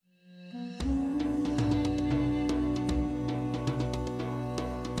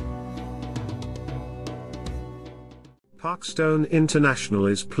Parkstone International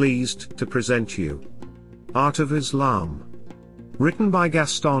is pleased to present you Art of Islam. Written by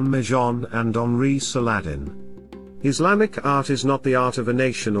Gaston Mejon and Henri Saladin. Islamic art is not the art of a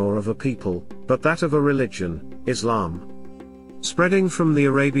nation or of a people, but that of a religion, Islam. Spreading from the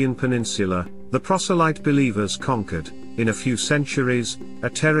Arabian Peninsula, the proselyte believers conquered, in a few centuries, a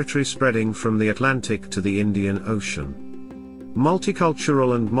territory spreading from the Atlantic to the Indian Ocean.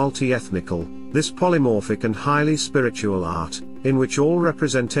 Multicultural and multi-ethnical, this polymorphic and highly spiritual art, in which all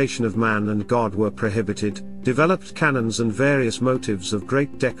representation of man and God were prohibited, developed canons and various motives of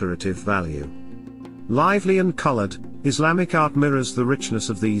great decorative value. Lively and colored, Islamic art mirrors the richness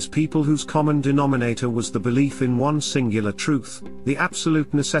of these people whose common denominator was the belief in one singular truth, the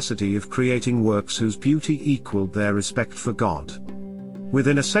absolute necessity of creating works whose beauty equaled their respect for God.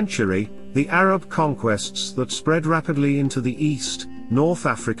 Within a century, the Arab conquests that spread rapidly into the East, North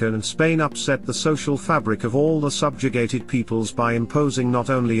Africa and Spain upset the social fabric of all the subjugated peoples by imposing not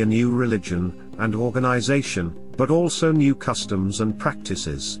only a new religion and organization, but also new customs and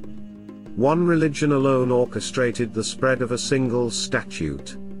practices. One religion alone orchestrated the spread of a single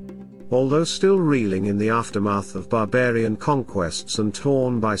statute. Although still reeling in the aftermath of barbarian conquests and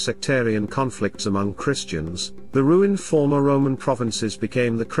torn by sectarian conflicts among Christians, the ruined former Roman provinces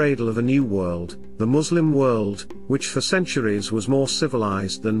became the cradle of a new world, the Muslim world, which for centuries was more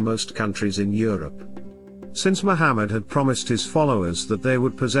civilized than most countries in Europe. Since Muhammad had promised his followers that they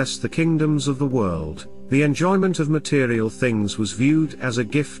would possess the kingdoms of the world, the enjoyment of material things was viewed as a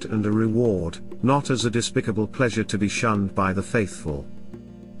gift and a reward, not as a despicable pleasure to be shunned by the faithful.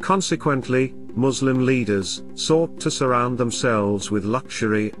 Consequently, Muslim leaders sought to surround themselves with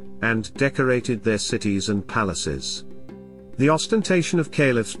luxury, and decorated their cities and palaces. The ostentation of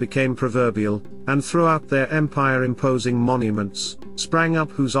caliphs became proverbial, and throughout their empire imposing monuments sprang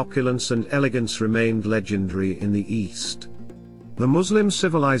up whose opulence and elegance remained legendary in the East. The Muslim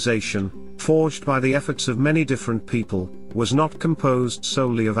civilization, forged by the efforts of many different people, was not composed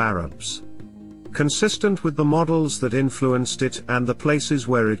solely of Arabs. Consistent with the models that influenced it and the places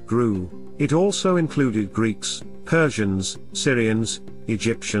where it grew, it also included Greeks, Persians, Syrians,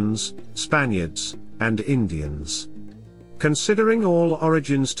 Egyptians, Spaniards, and Indians. Considering all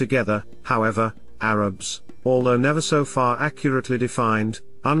origins together, however, Arabs, although never so far accurately defined,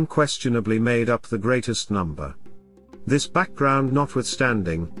 unquestionably made up the greatest number. This background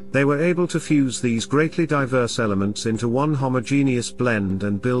notwithstanding, they were able to fuse these greatly diverse elements into one homogeneous blend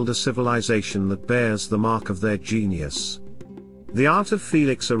and build a civilization that bears the mark of their genius. The art of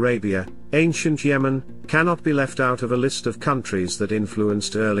Felix Arabia, ancient Yemen, cannot be left out of a list of countries that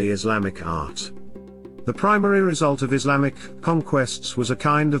influenced early Islamic art. The primary result of Islamic conquests was a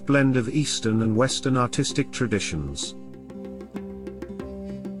kind of blend of Eastern and Western artistic traditions.